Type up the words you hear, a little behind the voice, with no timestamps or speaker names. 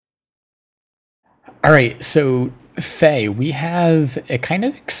All right, so Faye, we have a kind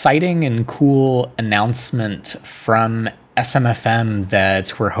of exciting and cool announcement from SMFM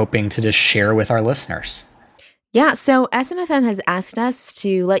that we're hoping to just share with our listeners. Yeah, so SMFM has asked us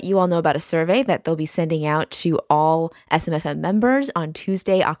to let you all know about a survey that they'll be sending out to all SMFM members on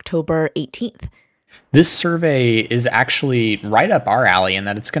Tuesday, October 18th. This survey is actually right up our alley in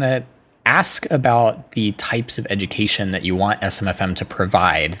that it's going to ask about the types of education that you want SMFM to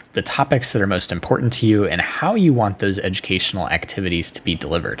provide, the topics that are most important to you, and how you want those educational activities to be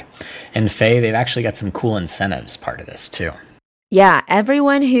delivered. And Faye, they've actually got some cool incentives part of this too. Yeah,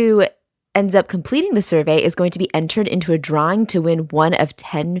 everyone who ends up completing the survey is going to be entered into a drawing to win one of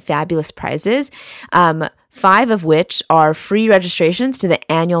 10 fabulous prizes, 5 of which are free registrations to the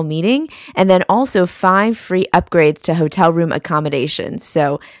annual meeting, and then also 5 free upgrades to hotel room accommodations.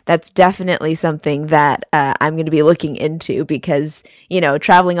 So that's definitely something that I'm going to be looking into because,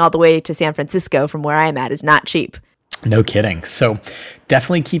 traveling all the way to San Francisco from where I'm at is not cheap. No kidding. So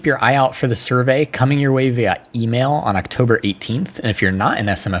definitely keep your eye out for the survey coming your way via email on October 18th. And if you're not an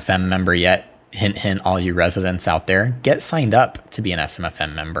SMFM member yet, hint, hint, all you residents out there, get signed up to be an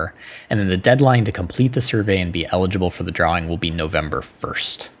SMFM member. And then the deadline to complete the survey and be eligible for the drawing will be November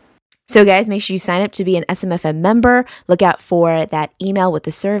 1st. So guys, make sure you sign up to be an SMFM member. Look out for that email with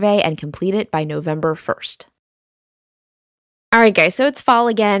the survey and complete it by November 1st. All right, guys, so it's fall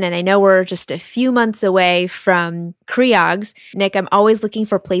again, and I know we're just a few months away from CREOGS. Nick, I'm always looking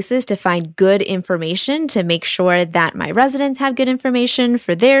for places to find good information to make sure that my residents have good information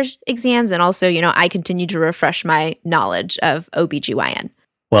for their exams, and also, I continue to refresh my knowledge of OBGYN.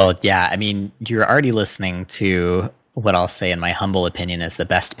 Well, yeah, I mean, you're already listening to what I'll say, in my humble opinion, is the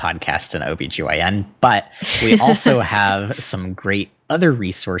best podcast in OBGYN, but we also have some great other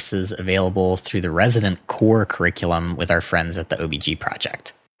resources available through the resident core curriculum with our friends at the OBG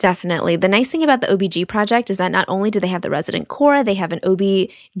Project. Definitely. The nice thing about the OBG Project is that not only do they have the resident core, they have an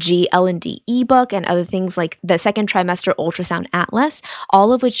OBG L&D ebook and other things like the second trimester ultrasound atlas,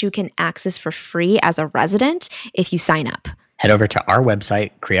 all of which you can access for free as a resident if you sign up. Head over to our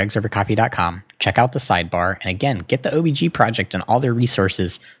website, creogsovercoffee.com, check out the sidebar, and again, get the OBG Project and all their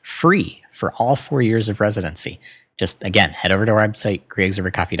resources free for all 4 years of residency. Just, again, head over to our website,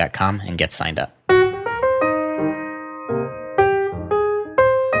 creogsovercoffee.com, and get signed up.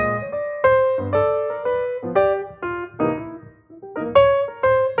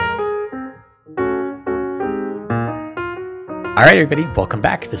 All right, everybody, welcome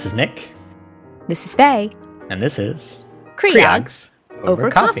back. This is Nick. This is Faye. And this is CREOGS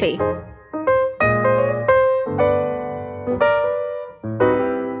Over Coffee.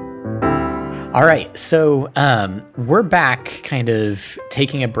 All right, so we're back kind of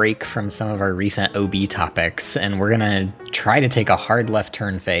taking a break from some of our recent OB topics, and we're going to try to take a hard left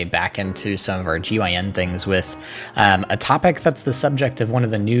turn, Faye, back into some of our GYN things with a topic that's the subject of one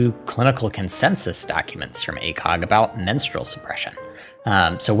of the new clinical consensus documents from ACOG about menstrual suppression.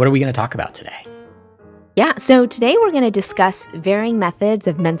 So what are we going to talk about today? Yeah, so today we're going to discuss varying methods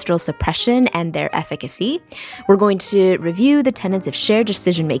of menstrual suppression and their efficacy. We're going to review the tenets of shared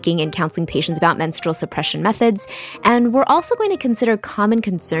decision-making in counseling patients about menstrual suppression methods, and we're also going to consider common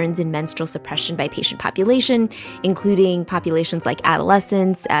concerns in menstrual suppression by patient population, including populations like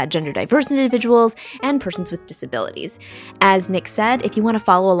adolescents, gender-diverse individuals, and persons with disabilities. As Nick said, if you want to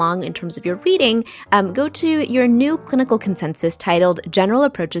follow along in terms of your reading, go to your new clinical consensus titled General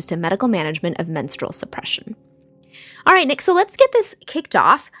Approaches to Medical Management of Menstrual Suppression. All right, Nick, so let's get this kicked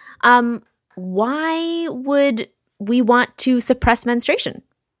off. Why would we want to suppress menstruation?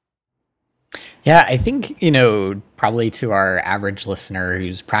 Yeah, I think, probably to our average listener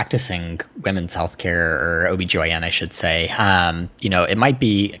who's practicing women's healthcare or OBGYN, I should say, it might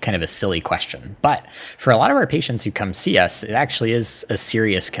be kind of a silly question. But for a lot of our patients who come see us, it actually is a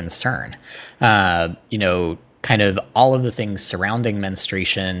serious concern. Kind of all of the things surrounding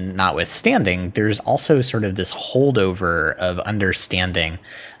menstruation notwithstanding, there's also sort of this holdover of understanding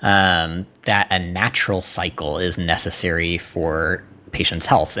that a natural cycle is necessary for patients'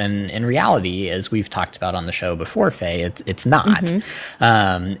 health. And in reality, as we've talked about on the show before, Faye, it's not.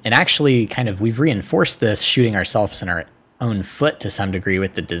 Mm-hmm. And actually, kind of, we've reinforced this shooting ourselves in our own foot to some degree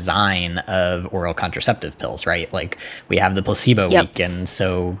with the design of oral contraceptive pills, right? Like we have the placebo week, and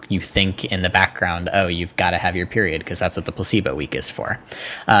so you think in the background, oh, you've got to have your period because that's what the placebo week is for.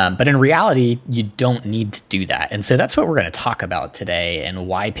 But in reality, you don't need to do that. And so that's what we're going to talk about today and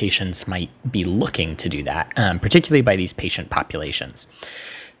why patients might be looking to do that, particularly by these patient populations.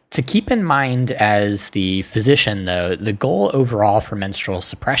 To keep in mind as the physician, though, the goal overall for menstrual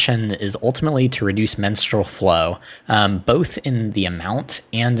suppression is ultimately to reduce menstrual flow, both in the amount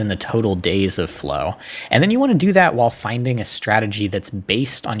and in the total days of flow. And then you want to do that while finding a strategy that's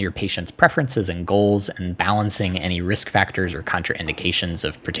based on your patient's preferences and goals and balancing any risk factors or contraindications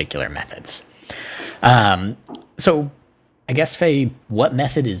of particular methods. So I guess, Faye, what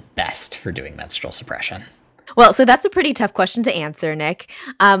method is best for doing menstrual suppression? Well, so that's a pretty tough question to answer, Nick,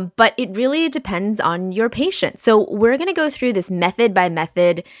 but it really depends on your patient. So we're going to go through this method by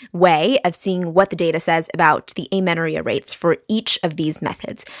method way of seeing what the data says about the amenorrhea rates for each of these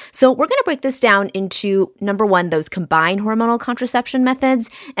methods. So we're going to break this down into, number one, those combined hormonal contraception methods,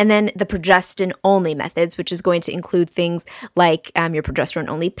 and then the progestin-only methods, which is going to include things like your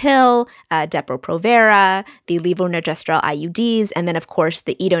progesterone-only pill, Depo-Provera, the levonorgestrel IUDs, and then, of course,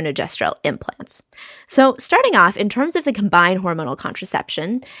 the etonogestrel implants. So starting off, in terms of the combined hormonal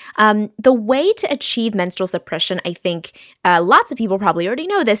contraception, the way to achieve menstrual suppression, I think lots of people probably already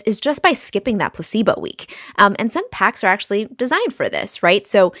know this, is just by skipping that placebo week. And some packs are actually designed for this, right?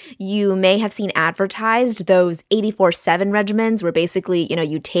 So you may have seen advertised those 84/7 regimens where basically,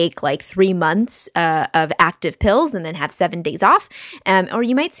 you take like 3 months of active pills and then have 7 days off. Or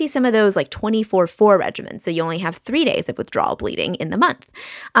you might see some of those like 24/4 regimens. So you only have 3 days of withdrawal bleeding in the month.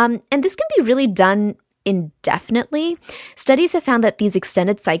 And this can be really done indefinitely. Studies have found that these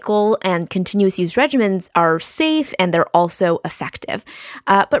extended cycle and continuous use regimens are safe and they're also effective.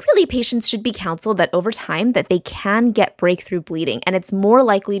 But really, patients should be counseled that over time that they can get breakthrough bleeding, and it's more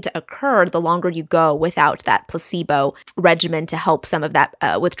likely to occur the longer you go without that placebo regimen to help some of that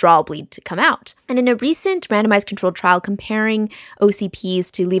withdrawal bleed to come out. And in a recent randomized controlled trial comparing OCPs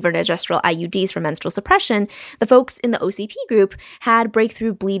to levonorgestrel IUDs for menstrual suppression, the folks in the OCP group had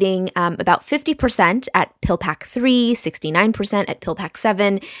breakthrough bleeding about 50% at pill pack 3, 69% at pill pack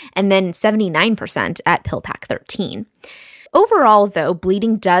 7, and then 79% at pill pack 13. Overall, though,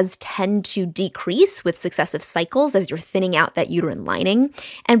 bleeding does tend to decrease with successive cycles as you're thinning out that uterine lining,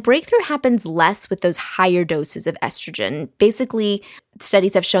 and breakthrough happens less with those higher doses of estrogen. Basically,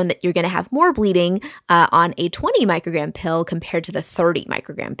 studies have shown that you're going to have more bleeding on a 20 microgram pill compared to the 30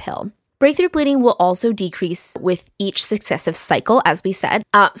 microgram pill. Breakthrough bleeding will also decrease with each successive cycle, as we said.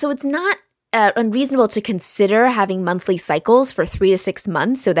 So it's not unreasonable to consider having monthly cycles for 3 to 6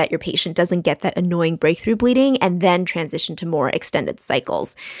 months so that your patient doesn't get that annoying breakthrough bleeding and then transition to more extended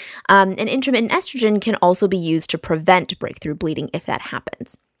cycles. And intermittent estrogen can also be used to prevent breakthrough bleeding if that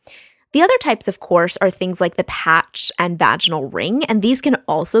happens. The other types, of course, are things like the patch and vaginal ring, and these can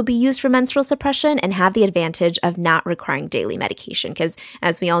also be used for menstrual suppression and have the advantage of not requiring daily medication because,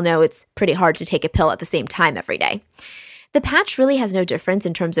 as we all know, it's pretty hard to take a pill at the same time every day. The patch really has no difference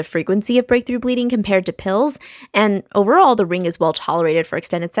in terms of frequency of breakthrough bleeding compared to pills, and overall, the ring is well tolerated for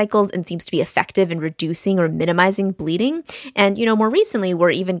extended cycles and seems to be effective in reducing or minimizing bleeding. And, more recently,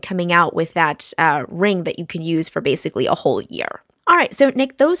 we're even coming out with that ring that you can use for basically a whole year. All right, so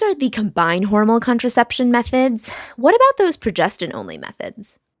Nick, those are the combined hormonal contraception methods. What about those progestin-only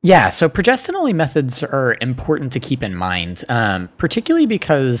methods? Yeah, so progestin-only methods are important to keep in mind, particularly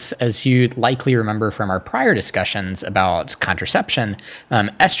because, as you likely remember from our prior discussions about contraception,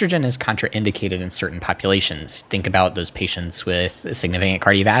 estrogen is contraindicated in certain populations. Think about those patients with significant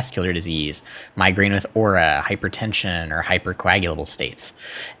cardiovascular disease, migraine with aura, hypertension, or hypercoagulable states.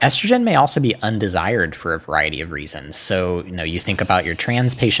 Estrogen may also be undesired for a variety of reasons. So, you think about your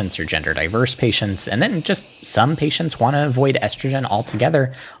trans patients or gender diverse patients, and then just some patients want to avoid estrogen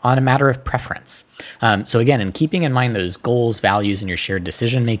altogether on a matter of preference. So again, in keeping in mind those goals, values in your shared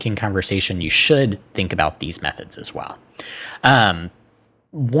decision-making conversation, you should think about these methods as well.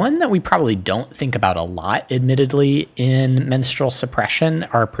 One that we probably don't think about a lot, admittedly, in menstrual suppression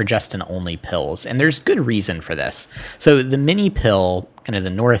are progestin-only pills, and there's good reason for this. So the mini pill, kind of the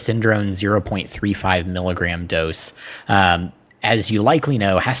norethindrone 0.35 milligram dose, as you likely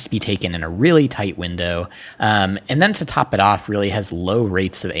know, has to be taken in a really tight window. And then to top it off, really has low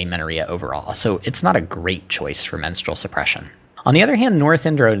rates of amenorrhea overall. So it's not a great choice for menstrual suppression. On the other hand,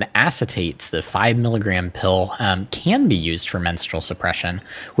 norethindrone acetates, the 5 milligram pill, can be used for menstrual suppression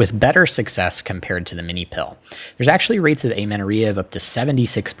with better success compared to the mini pill. There's actually rates of amenorrhea of up to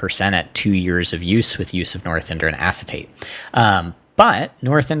 76% at 2 years of use with use of norethindrone acetate. But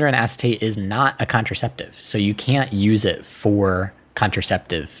norethindrone acetate is not a contraceptive, so you can't use it for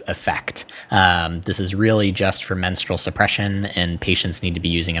contraceptive effect. This is really just for menstrual suppression, and patients need to be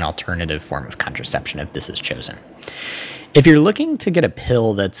using an alternative form of contraception if this is chosen. If you're looking to get a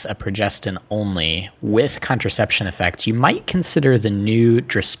pill that's a progestin only with contraception effects, you might consider the new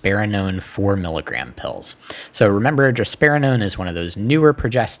drospirenone 4 milligram pills. So remember, drospirenone is one of those newer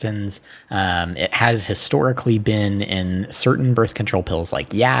progestins. It has historically been in certain birth control pills like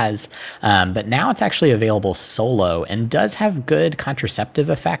Yaz, but now it's actually available solo and does have good contraceptive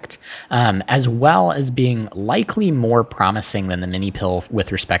effect, as well as being likely more promising than the mini pill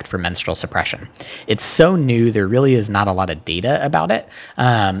with respect for menstrual suppression. It's so new, there really is not a lot of data about it,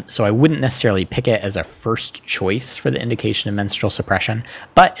 so I wouldn't necessarily pick it as a first choice for the indication of menstrual suppression,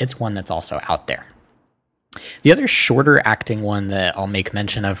 but it's one that's also out there. The other shorter acting one that I'll make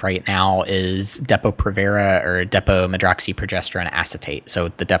mention of right now is Depo-Provera or depomedroxyprogesterone acetate, so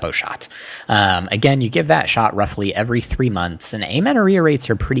the Depo shot. Again, you give that shot roughly every 3 months, and amenorrhea rates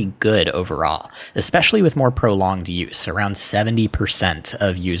are pretty good overall, especially with more prolonged use. Around 70%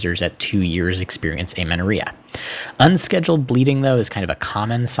 of users at 2 years experience amenorrhea. Unscheduled bleeding, though, is kind of a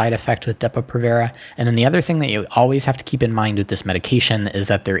common side effect with Depo-Provera. And then the other thing that you always have to keep in mind with this medication is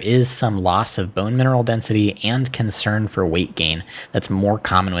that there is some loss of bone mineral density and concern for weight gain that's more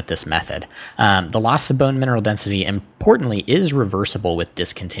common with this method. The loss of bone mineral density, importantly, is reversible with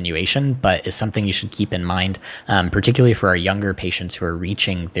discontinuation, but is something you should keep in mind, particularly for our younger patients who are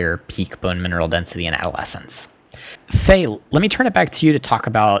reaching their peak bone mineral density in adolescence. Faye, let me turn it back to you to talk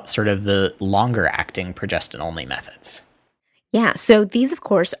about sort of the longer acting progestin-only methods. Yeah, so these, of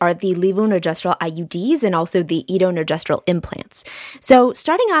course, are the levonorgestrel IUDs and also the etonorgestrel implants. So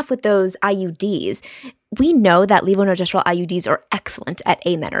starting off with those IUDs, we know that levonorgestrel IUDs are excellent at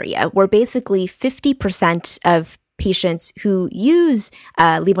amenorrhea, where basically 50% of patients who use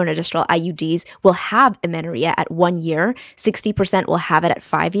levonorgestrel IUDs will have amenorrhea at 1 year, 60% will have it at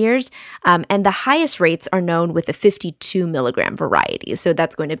 5 years, and the highest rates are known with the 52 milligram variety. So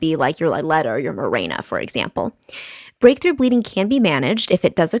that's going to be like your Liletta or your Mirena, for example. Breakthrough bleeding can be managed if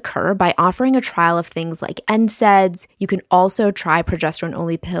it does occur by offering a trial of things like NSAIDs. You can also try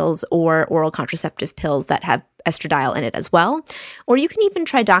progesterone-only pills or oral contraceptive pills that have estradiol in it as well. Or you can even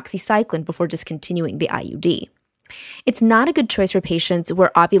try doxycycline before discontinuing the IUD. It's not a good choice for patients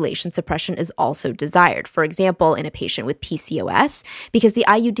where ovulation suppression is also desired. For example, in a patient with PCOS, because the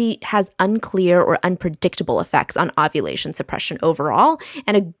IUD has unclear or unpredictable effects on ovulation suppression overall,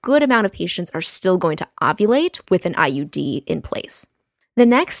 and a good amount of patients are still going to ovulate with an IUD in place. The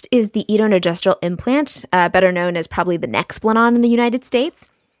next is the etonorgestrel implant, better known as probably the Nexplanon in the United States.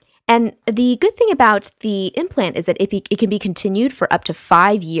 And the good thing about the implant is that it can be continued for up to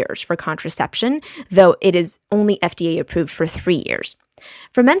 5 years for contraception, though it is only FDA approved for 3 years.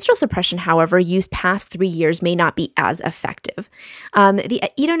 For menstrual suppression, however, use past 3 years may not be as effective. The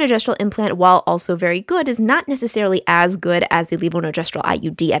etonorgestrel implant, while also very good, is not necessarily as good as the levonorgestrel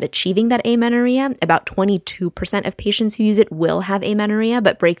IUD at achieving that amenorrhea. About 22% of patients who use it will have amenorrhea,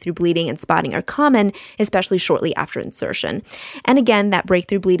 but breakthrough bleeding and spotting are common, especially shortly after insertion. And again, that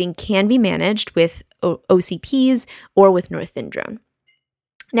breakthrough bleeding can be managed with OCPs or with norethindrone.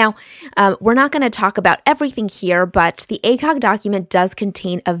 Now, we're not going to talk about everything here, but the ACOG document does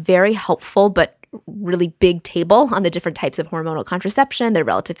contain a very helpful but really big table on the different types of hormonal contraception, their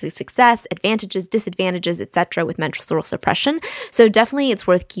relative success, advantages, disadvantages, etc. with menstrual suppression. So definitely it's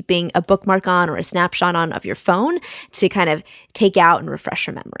worth keeping a bookmark on or a snapshot on of your phone to kind of take out and refresh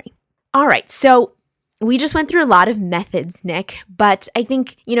your memory. All right, so we just went through a lot of methods, Nick, but I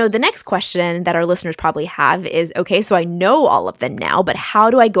think, the next question that our listeners probably have is, okay, so I know all of them now, but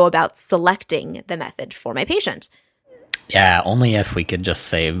how do I go about selecting the method for my patient? Yeah, only if we could just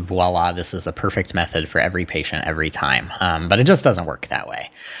say, voila, this is a perfect method for every patient every time. But it just doesn't work that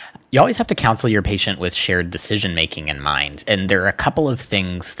way. You always have to counsel your patient with shared decision-making in mind. And there are a couple of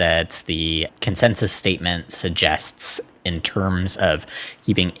things that the consensus statement suggests in terms of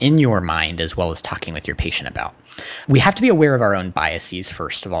keeping in your mind as well as talking with your patient about. We have to be aware of our own biases,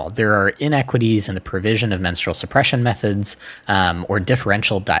 first of all. There are inequities in the provision of menstrual suppression methods or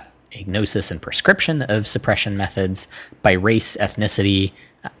differential diagnosis and prescription of suppression methods by race, ethnicity,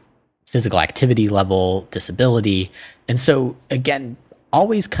 physical activity level, disability. And so, again,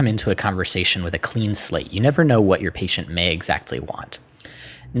 always come into a conversation with a clean slate. You never know what your patient may exactly want.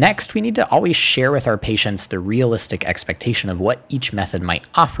 Next, we need to always share with our patients the realistic expectation of what each method might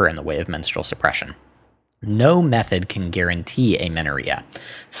offer in the way of menstrual suppression. No method can guarantee amenorrhea.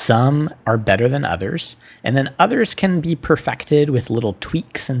 Some are better than others, and then others can be perfected with little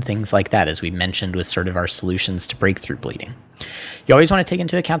tweaks and things like that, as we mentioned with sort of our solutions to breakthrough bleeding. You always want to take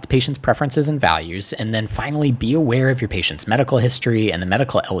into account the patient's preferences and values, and then finally be aware of your patient's medical history and the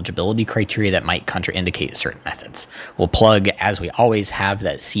medical eligibility criteria that might contraindicate certain methods. We'll plug, as we always have,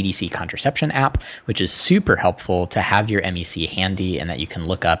 that CDC contraception app, which is super helpful to have your MEC handy and that you can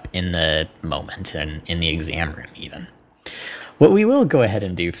look up in the moment and in the exam room even. What we will go ahead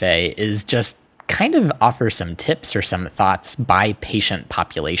and do, Faye, is just kind of offer some tips or some thoughts by patient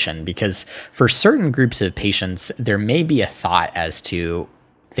population, because for certain groups of patients, there may be a thought as to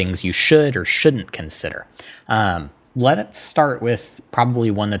things you should or shouldn't consider. Let's start with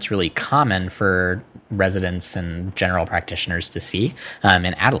probably one that's really common for residents and general practitioners to see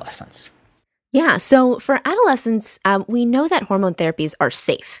in adolescents. Yeah, so for adolescents, we know that hormone therapies are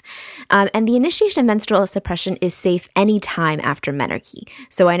safe. And the initiation of menstrual suppression is safe anytime after menarche.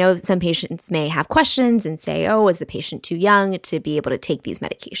 So I know some patients may have questions and say, oh, is the patient too young to be able to take these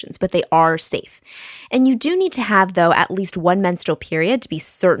medications? But they are safe. And you do need to have, though, at least one menstrual period to be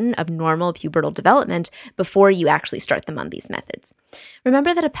certain of normal pubertal development before you actually start them on these methods.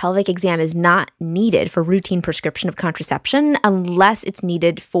 Remember that a pelvic exam is not needed for routine prescription of contraception unless it's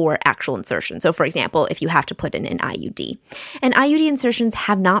needed for actual insertion. So, for example, if you have to put in an IUD. And IUD insertions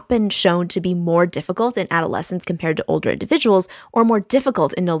have not been shown to be more difficult in adolescents compared to older individuals, or more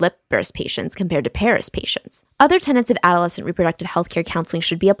difficult in nulliparous patients compared to parous patients. Other tenets of adolescent reproductive healthcare counseling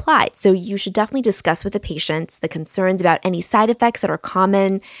should be applied. So you should definitely discuss with the patients the concerns about any side effects that are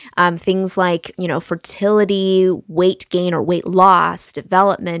common, things like, fertility, weight gain or weight loss,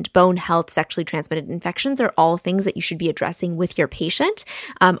 development, bone health, sexually transmitted infections are all things that you should be addressing with your patient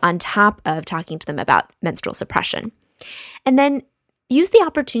on top of talking to them about menstrual suppression. And then use the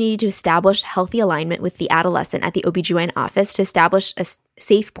opportunity to establish healthy alignment with the adolescent at the OB/GYN office to establish a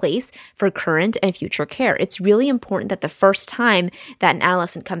safe place for current and future care. It's really important that the first time that an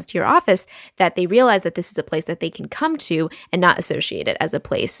adolescent comes to your office, that they realize that this is a place that they can come to and not associate it as a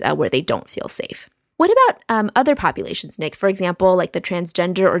place where they don't feel safe. What about other populations, Nick? For example, like the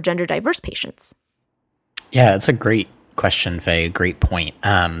transgender or gender diverse patients? Yeah, that's a great question, Faye. Great point.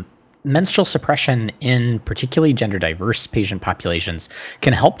 Menstrual suppression in particularly gender diverse patient populations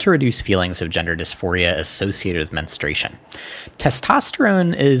can help to reduce feelings of gender dysphoria associated with menstruation.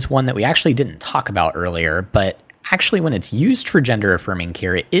 Testosterone is one that we actually didn't talk about earlier, but actually when it's used for gender affirming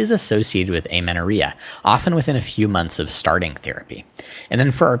care, it is associated with amenorrhea, often within a few months of starting therapy. And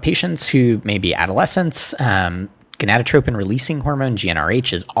then for our patients who may be adolescents, gonadotropin-releasing hormone,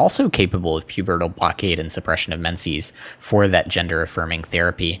 GnRH, is also capable of pubertal blockade and suppression of menses for that gender-affirming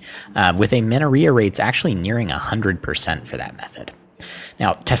therapy, with amenorrhea rates actually nearing 100% for that method.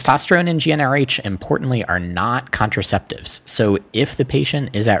 Now, testosterone and GnRH, importantly, are not contraceptives. So if the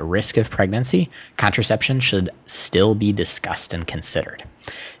patient is at risk of pregnancy, contraception should still be discussed and considered.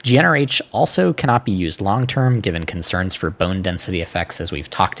 GnRH also cannot be used long-term given concerns for bone density effects, as we've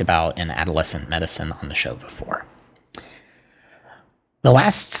talked about in adolescent medicine on the show before. The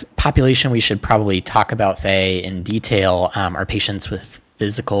last population we should probably talk about, Faye, in detail are patients with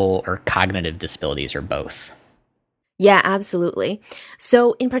physical or cognitive disabilities, or both. Yeah, absolutely.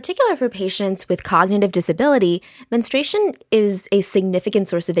 So in particular for patients with cognitive disability, menstruation is a significant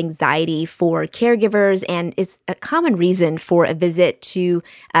source of anxiety for caregivers and is a common reason for a visit to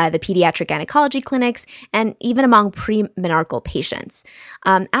the pediatric gynecology clinics and even among premenarchal patients.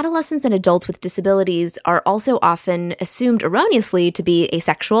 Adolescents and adults with disabilities are also often assumed erroneously to be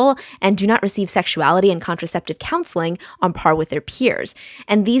asexual and do not receive sexuality and contraceptive counseling on par with their peers.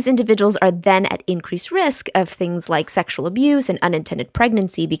 And these individuals are then at increased risk of things like sexual abuse and unintended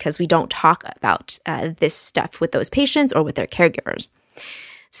pregnancy because we don't talk about this stuff with those patients or with their caregivers.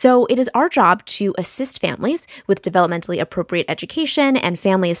 So it is our job to assist families with developmentally appropriate education and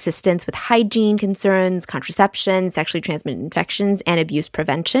family assistance with hygiene concerns, contraception, sexually transmitted infections, and abuse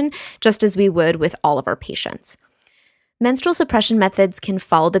prevention, just as we would with all of our patients. Menstrual suppression methods can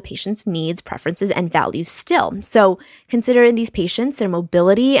follow the patient's needs, preferences, and values still. So consider in these patients their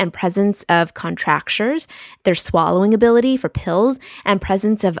mobility and presence of contractures, their swallowing ability for pills, and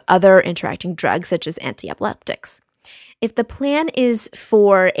presence of other interacting drugs such as antiepileptics. If the plan is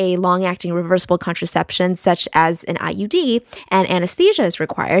for a long-acting reversible contraception such as an IUD and anesthesia is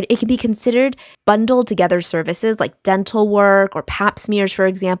required, it can be considered bundled together services like dental work or pap smears, for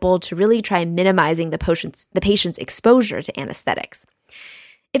example, to really try minimizing the patient's exposure to anesthetics.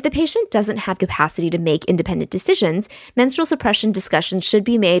 If the patient doesn't have capacity to make independent decisions, menstrual suppression discussions should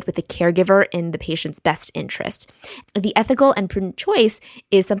be made with the caregiver in the patient's best interest. The ethical and prudent choice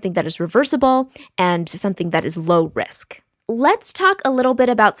is something that is reversible and something that is low risk. Let's talk a little bit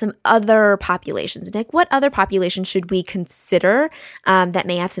about some other populations. Nick, what other populations should we consider that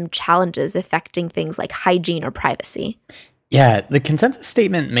may have some challenges affecting things like hygiene or privacy? Yeah, the consensus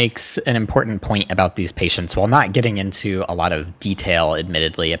statement makes an important point about these patients while not getting into a lot of detail,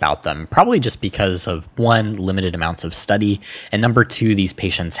 admittedly, about them, probably just because of one, limited amounts of study, and number two, these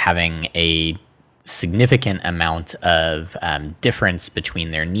patients having a significant amount of difference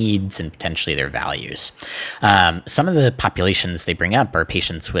between their needs and potentially their values. Some of the populations they bring up are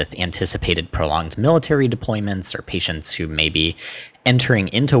patients with anticipated prolonged military deployments or patients who may be entering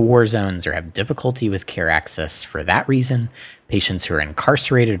into war zones or have difficulty with care access for that reason, patients who are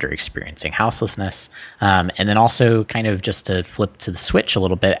incarcerated or experiencing houselessness, and then also kind of just to flip to the switch a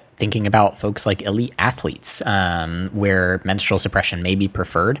little bit, thinking about folks like elite athletes, where menstrual suppression may be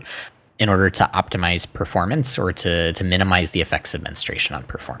preferred in order to optimize performance or to minimize the effects of menstruation on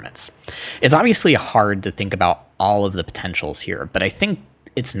performance. It's obviously hard to think about all of the potentials here, but I think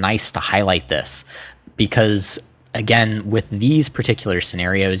it's nice to highlight this because, again, with these particular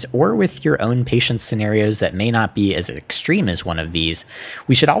scenarios or with your own patient scenarios that may not be as extreme as one of these,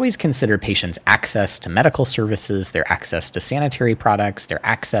 we should always consider patients' access to medical services, their access to sanitary products, their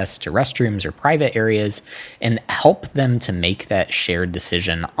access to restrooms or private areas, and help them to make that shared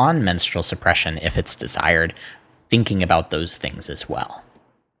decision on menstrual suppression if it's desired, thinking about those things as well.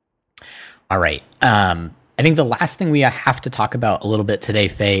 All right. I think the last thing we have to talk about a little bit today,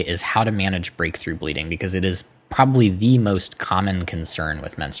 Faye, is how to manage breakthrough bleeding, because it is probably the most common concern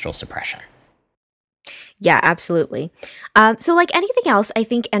with menstrual suppression. Yeah, absolutely. So like anything else, I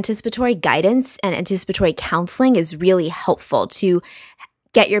think anticipatory guidance and anticipatory counseling is really helpful to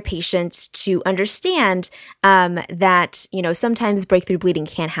get your patients to understand that, sometimes breakthrough bleeding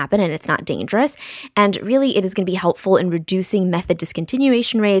can happen and it's not dangerous. And really, it is going to be helpful in reducing method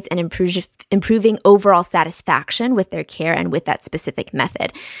discontinuation rates and improving overall satisfaction with their care and with that specific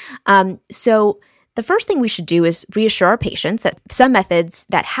method. So the first thing we should do is reassure our patients that some methods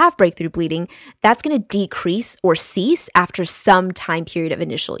that have breakthrough bleeding, that's going to decrease or cease after some time period of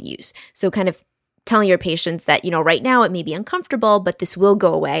initial use. So kind of telling your patients that, right now it may be uncomfortable, but this will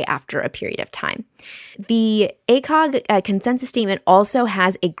go away after a period of time. The ACOG consensus statement also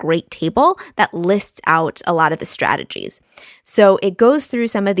has a great table that lists out a lot of the strategies. So it goes through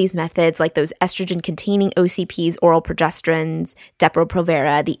some of these methods like those estrogen-containing OCPs, oral progesterones,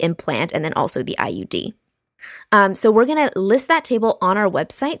 Depo-Provera, the implant, and then also the IUD. So we're going to list that table on our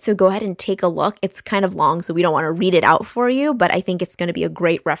website. So go ahead and take a look. It's kind of long, so we don't want to read it out for you, but I think it's going to be a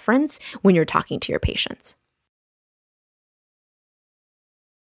great reference when you're talking to your patients.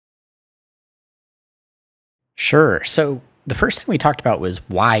 Sure. So the first thing we talked about was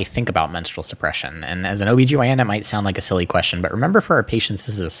why think about menstrual suppression. And as an OBGYN, it might sound like a silly question, but remember, for our patients,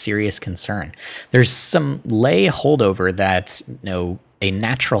 this is a serious concern. There's some lay holdover that, a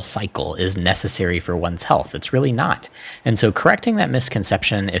natural cycle is necessary for one's health. It's really not. And so correcting that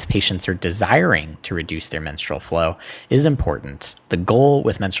misconception if patients are desiring to reduce their menstrual flow is important. The goal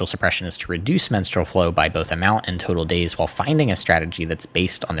with menstrual suppression is to reduce menstrual flow by both amount and total days while finding a strategy that's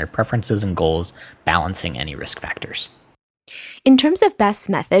based on their preferences and goals, balancing any risk factors. In terms of best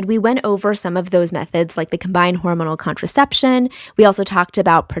method, we went over some of those methods like the combined hormonal contraception. We also talked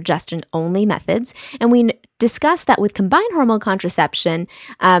about progestin-only methods, and we discussed that with combined hormonal contraception,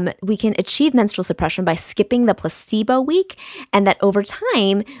 we can achieve menstrual suppression by skipping the placebo week, and that over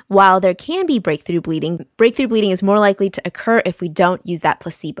time, while there can be breakthrough bleeding is more likely to occur if we don't use that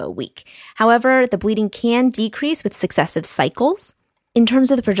placebo week. However, the bleeding can decrease with successive cycles. In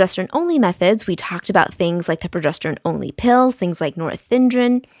terms of the progesterone-only methods, we talked about things like the progesterone-only pills, things like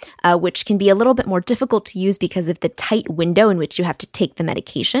norethindrine, which can be a little bit more difficult to use because of the tight window in which you have to take the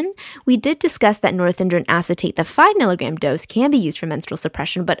medication. We did discuss that norethindrine acetate, the 5 milligram dose, can be used for menstrual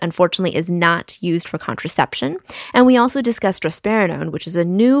suppression, but unfortunately is not used for contraception. And we also discussed drospirenone, which is a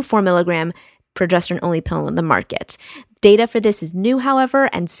new 4 milligram progesterone-only pill on the market. Data for this is new, however,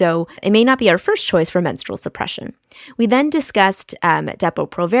 and so it may not be our first choice for menstrual suppression. We then discussed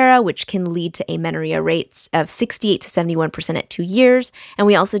Depo-Provera, which can lead to amenorrhea rates of 68 to 71% at 2 years. And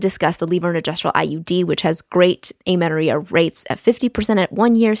we also discussed the levonorgestrel IUD, which has great amenorrhea rates of 50% at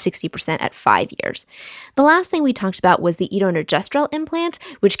 1 year, 60% at 5 years. The last thing we talked about was the etonogestrel implant,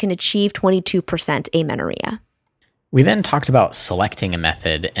 which can achieve 22% amenorrhea. We then talked about selecting a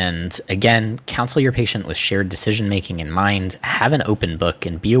method, and again, counsel your patient with shared decision-making in mind, have an open book,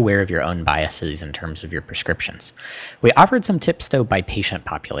 and be aware of your own biases in terms of your prescriptions. We offered some tips, though, by patient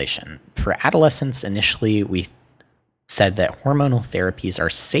population. For adolescents, initially, we said that hormonal therapies are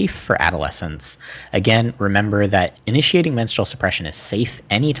safe for adolescents. Again, remember that initiating menstrual suppression is safe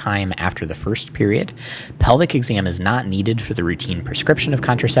anytime after the first period. Pelvic exam is not needed for the routine prescription of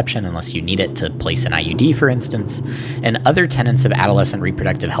contraception unless you need it to place an IUD, for instance. And other tenets of adolescent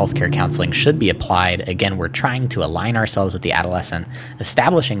reproductive healthcare counseling should be applied. Again, we're trying to align ourselves with the adolescent,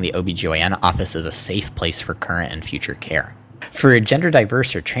 establishing the OBGYN office as a safe place for current and future care. For gender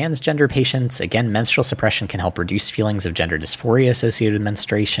diverse or transgender patients, again, menstrual suppression can help reduce feelings of gender dysphoria associated with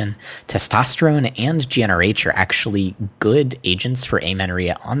menstruation. Testosterone and GnRH are actually good agents for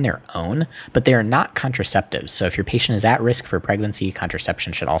amenorrhea on their own, but they are not contraceptives. So if your patient is at risk for pregnancy,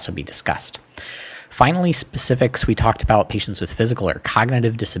 contraception should also be discussed. Finally, specifics, we talked about patients with physical or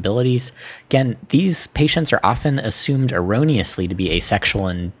cognitive disabilities. Again, these patients are often assumed erroneously to be asexual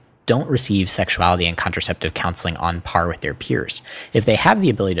and don't receive sexuality and contraceptive counseling on par with their peers. If they have the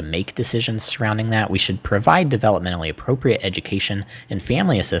ability to make decisions surrounding that, we should provide developmentally appropriate education and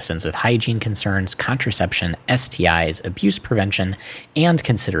family assistance with hygiene concerns, contraception, STIs, abuse prevention, and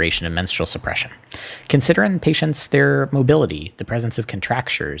consideration of menstrual suppression. Consider in patients their mobility, the presence of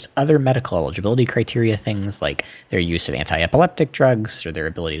contractures, other medical eligibility criteria, things like their use of anti-epileptic drugs or their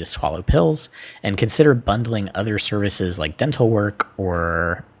ability to swallow pills, and consider bundling other services like dental work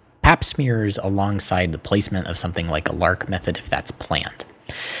or pap smears alongside the placement of something like a LARC method if that's planned.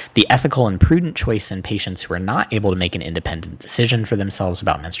 The ethical and prudent choice in patients who are not able to make an independent decision for themselves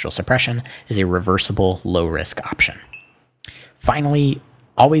about menstrual suppression is a reversible, low-risk option. Finally,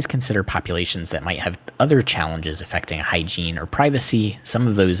 always consider populations that might have other challenges affecting hygiene or privacy. Some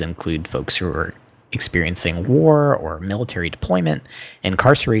of those include folks who are experiencing war or military deployment,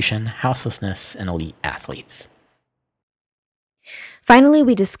 incarceration, houselessness, and elite athletes. Finally,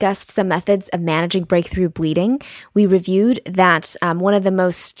 we discussed some methods of managing breakthrough bleeding. We reviewed that one of the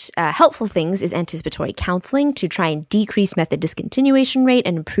most helpful things is anticipatory counseling to try and decrease method discontinuation rate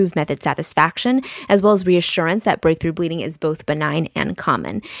and improve method satisfaction, as well as reassurance that breakthrough bleeding is both benign and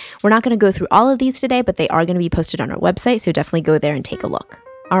common. We're not going to go through all of these today, but they are going to be posted on our website, so definitely go there and take a look.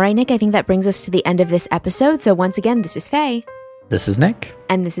 All right, Nick, I think that brings us to the end of this episode. So once again, this is Faye. This is Nick.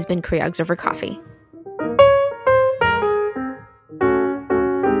 And this has been Creogs Over Coffee.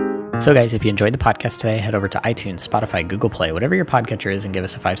 So guys, if you enjoyed the podcast today, head over to iTunes, Spotify, Google Play, whatever your podcatcher is, and give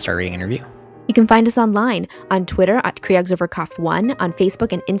us a 5-star rating and review. You can find us online on Twitter at CreogsOverCoff1, on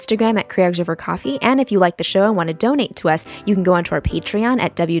Facebook and Instagram at CreogsOverCoffee, and if you like the show and want to donate to us, you can go onto our Patreon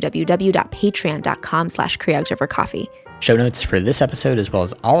at www.patreon.com/CreogsOverCoffee. Show notes for this episode, as well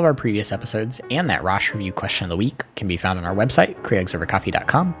as all of our previous episodes, and that Rosh Review question of the week can be found on our website,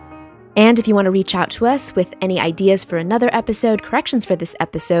 CreogsOverCoffee.com. And if you want to reach out to us with any ideas for another episode, corrections for this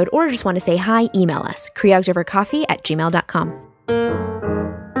episode, or just want to say hi, email us,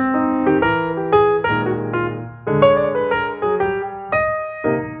 creogsovercoffee@gmail.com.